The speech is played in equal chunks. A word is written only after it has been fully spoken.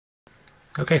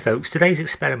Okay folks, today's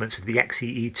experiment with the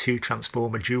Xee2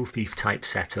 transformer joulethief type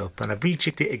setup, and I've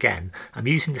rejigged it again. I'm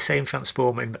using the same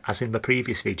transformer as in my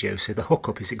previous video, so the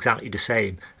hookup is exactly the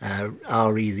same,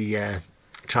 RE the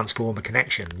transformer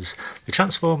connections. The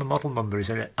transformer model number is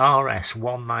an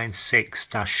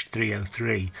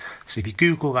RS196-303, so if you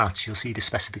Google that you'll see the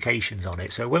specifications on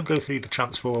it. So I won't go through the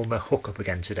transformer hookup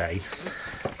again today,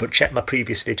 but check my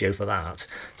previous video for that.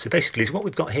 So basically what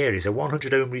we've got here is a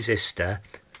 100 ohm resistor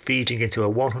feeding into a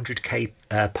 100k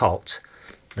pot.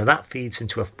 Now that feeds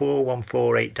into a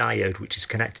 4148 diode which is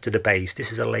connected to the base.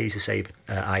 This is a Lasersaber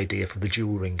idea from the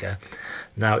Joule Ringer.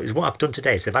 Now what I've done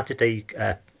today is I've added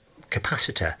a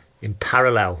capacitor in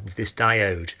parallel with this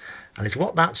diode, and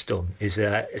what that's done is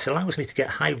it allows me to get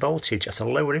high voltage at a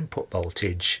lower input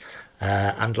voltage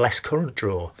and less current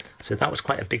draw. So that was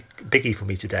quite a biggie for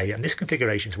me today, and this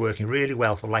configuration is working really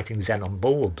well for lighting xenon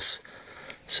bulbs.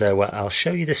 So I'll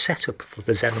show you the setup for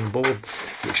the xenon bulb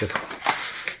which I've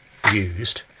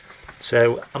used.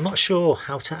 So I'm not sure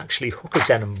how to actually hook a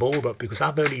xenon bulb up, because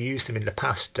I've only used them in the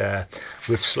past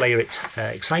with Slayer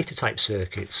exciter type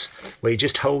circuits, where you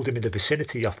just hold them in the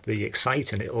vicinity of the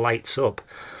exciter and it lights up.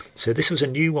 So this was a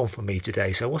new one for me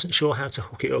today, so I wasn't sure how to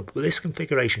hook it up, but this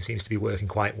configuration seems to be working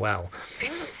quite well.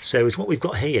 So what we've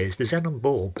got here is the xenon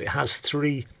bulb. It has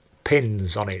 3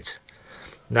 pins on it.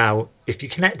 Now, if you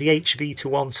connect the HV to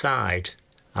one side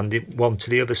and the one to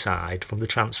the other side from the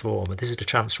transformer, this is the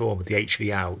transformer, the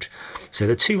HV out. So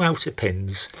the 2 outer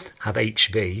pins have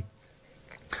HV.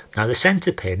 Now the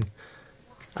centre pin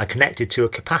are connected to a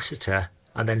capacitor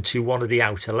and then to one of the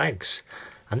outer legs.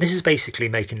 And this is basically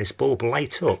making this bulb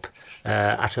light up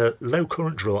at a low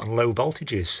current draw and low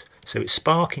voltages. So it's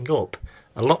sparking up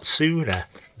a lot sooner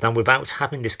than without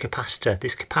having this capacitor.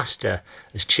 This capacitor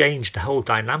has changed the whole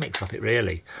dynamics of it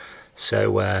really.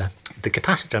 So the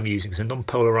capacitor I'm using is a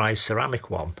non-polarized ceramic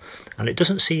one, and it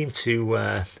doesn't seem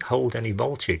to hold any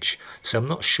voltage, so I'm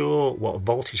not sure what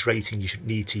voltage rating you should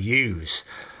need to use,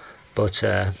 but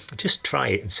just try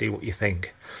it and see what you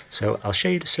think. So I'll show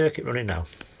you the circuit running now.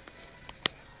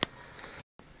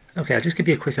 Okay, I'll just give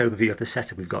you a quick overview of the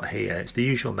setup we've got here. It's the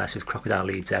usual mess with crocodile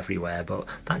leads everywhere, but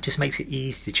that just makes it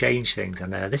easy to change things,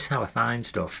 and this is how I find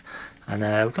stuff. And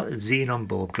we've got the xenon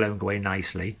bulb glowing away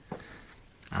nicely,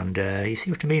 and you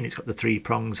see what I mean, it's got the 3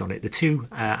 prongs on it. The two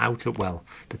outer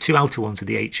ones are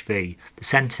the HV, the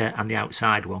centre and the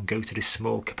outside one go to this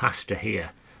small capacitor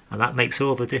here. And that makes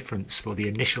all the difference for the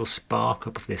initial spark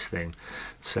up of this thing.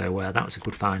 So that was a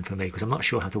good find for me, because I'm not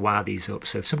sure how to wire these up.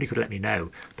 So if somebody could let me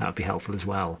know, that would be helpful as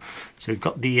well. So we've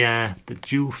got the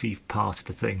joulethief part of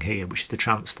the thing here, which is the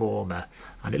transformer.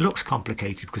 And it looks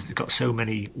complicated because it's got so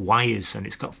many wires, and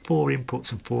it's got 4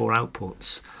 inputs and 4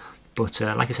 outputs. But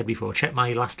like I said before, check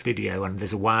my last video and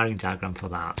there's a wiring diagram for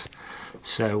that.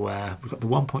 So we've got the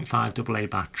 1.5 AA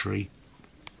battery,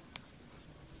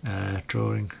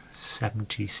 drawing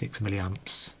 76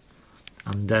 milliamps,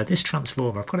 and this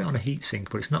transformer, I've got it on a heatsink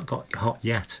but it's not got hot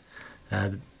yet.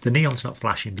 The neon's not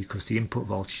flashing because the input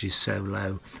voltage is so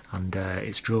low, and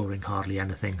it's drawing hardly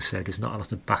anything, so there's not a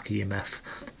lot of back EMF,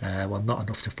 well, not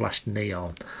enough to flash the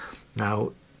neon.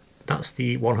 Now that's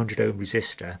the 100 ohm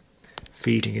resistor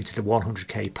feeding into the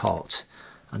 100k pot,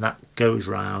 and that goes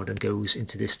round and goes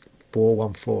into this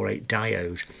 4148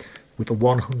 diode with a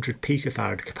 100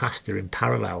 picofarad capacitor in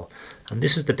parallel. And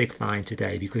this was the big find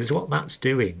today, because what that's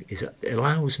doing is it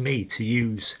allows me to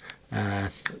use,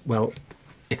 well,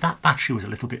 if that battery was a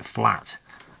little bit flat,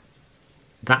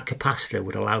 that capacitor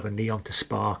would allow the neon to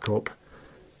spark up,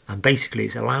 and basically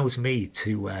it allows me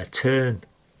to turn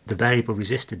the variable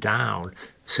resistor down,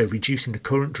 so reducing the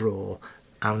current draw,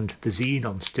 and the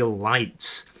xenon still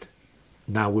lights.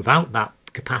 Now without that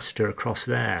capacitor across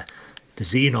there, the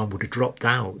xenon would have dropped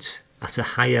out at a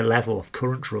higher level of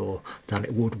current draw than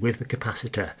it would with the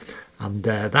capacitor, and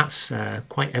that's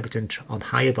quite evident on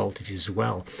higher voltages as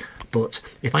well. But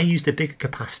if I used a bigger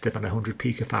capacitor than 100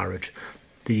 picofarad,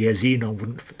 the xenon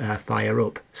wouldn't fire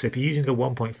up. So if you're using a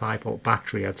 1.5 volt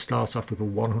battery, I'd start off with a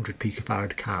 100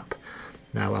 picofarad cap.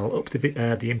 Now I'll up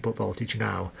the input voltage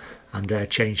now and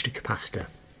change the capacitor.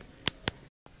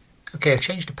 Okay, I've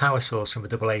changed the power source from a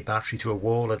AA battery to a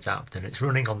wall adapter, and it's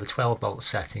running on the 12 volt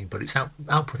setting, but it's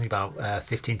outputting about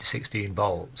 15 to 16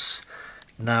 volts.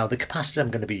 Now the capacitor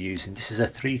I'm going to be using, this is a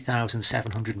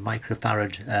 3700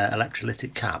 microfarad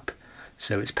electrolytic cap.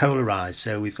 So it's polarised,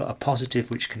 so we've got a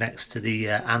positive which connects to the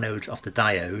anode of the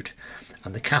diode,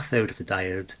 and the cathode of the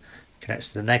diode connects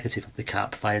to the negative of the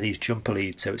cap via these jumper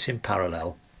leads, so it's in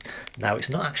parallel. Now it's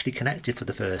not actually connected for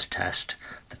the first test.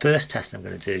 The first test I'm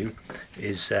going to do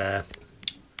is to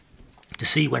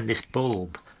see when this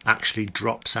bulb actually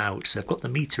drops out. So I've got the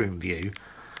meter in view,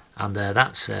 and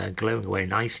that's glowing away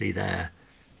nicely there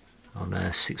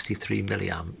on 63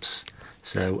 milliamps.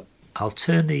 So I'll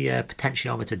turn the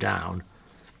potentiometer down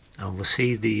and we'll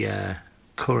see the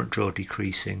current draw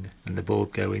decreasing and the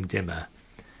bulb going dimmer,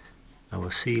 and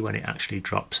we'll see when it actually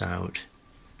drops out.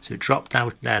 So it dropped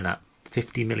out then at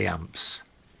 50 milliamps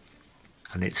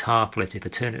and it's half lit. If I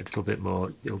turn it a little bit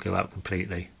more, it'll go out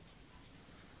completely.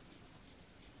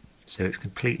 So it's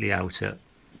completely out at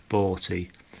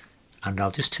 40, and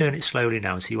I'll just turn it slowly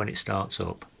now and see when it starts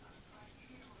up.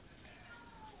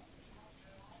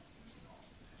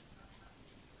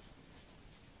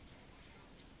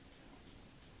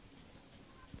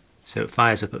 So it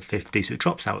fires up at 50, so it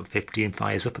drops out at 50 and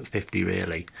fires up at 50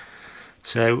 really.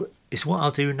 So it's what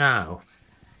I'll do now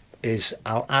is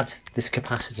I'll add this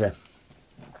capacitor.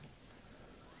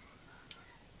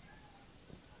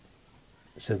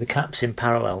 So the cap's in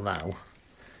parallel now,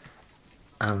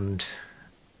 and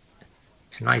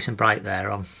it's nice and bright there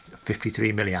on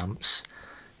 53 milliamps.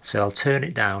 So I'll turn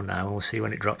it down now and we'll see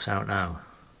when it drops out now.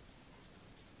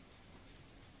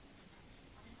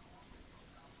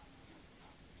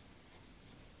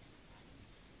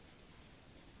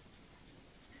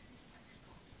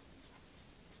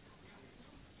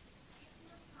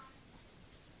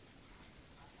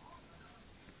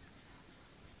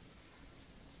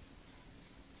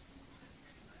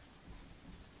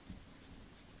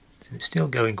 So it's still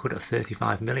going good at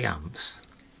 35 milliamps.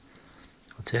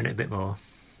 I'll turn it a bit more.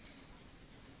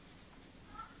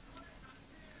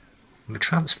 And the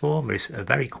transformer is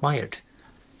very quiet.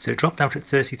 So it dropped out at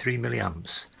 33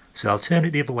 milliamps. So I'll turn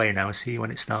it the other way now and see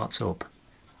when it starts up.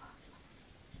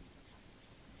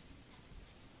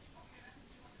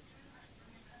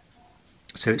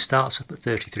 So it starts up at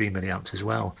 33 milliamps as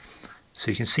well. So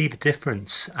you can see the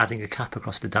difference adding a cap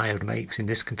across the diode makes in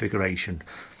this configuration.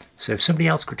 So if somebody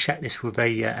else could check this with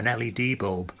an LED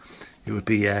bulb, it would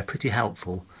be pretty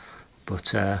helpful,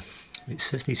 but it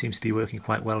certainly seems to be working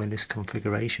quite well in this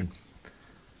configuration.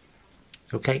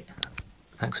 Okay,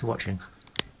 thanks for watching.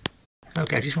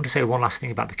 Okay, I just want to say one last thing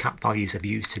about the cap values I've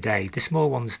used today. This small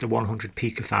one's the 100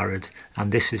 picofarad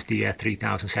and this is the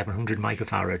 3700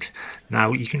 microfarad.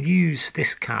 Now you can use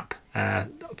this cap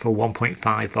for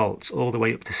 1.5 volts all the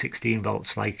way up to 16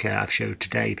 volts like I've showed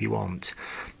today if you want.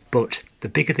 But the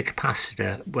bigger the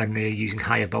capacitor when they're using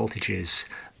higher voltages,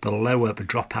 the lower the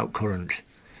dropout current.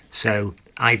 So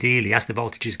ideally, as the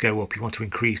voltages go up, you want to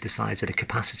increase the size of the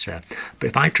capacitor. But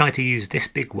if I try to use this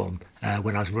big one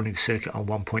when I was running the circuit on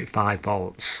 1.5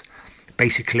 volts,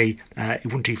 basically it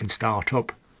wouldn't even start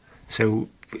up. So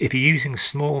if you're using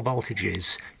small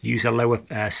voltages, use a lower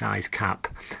size cap,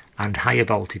 and higher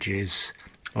voltages,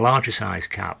 a larger size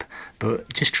cap.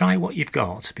 But just try what you've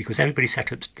got, because everybody's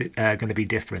setup's going to be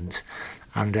different,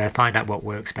 and find out what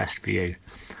works best for you.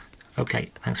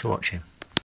 Okay, thanks for watching.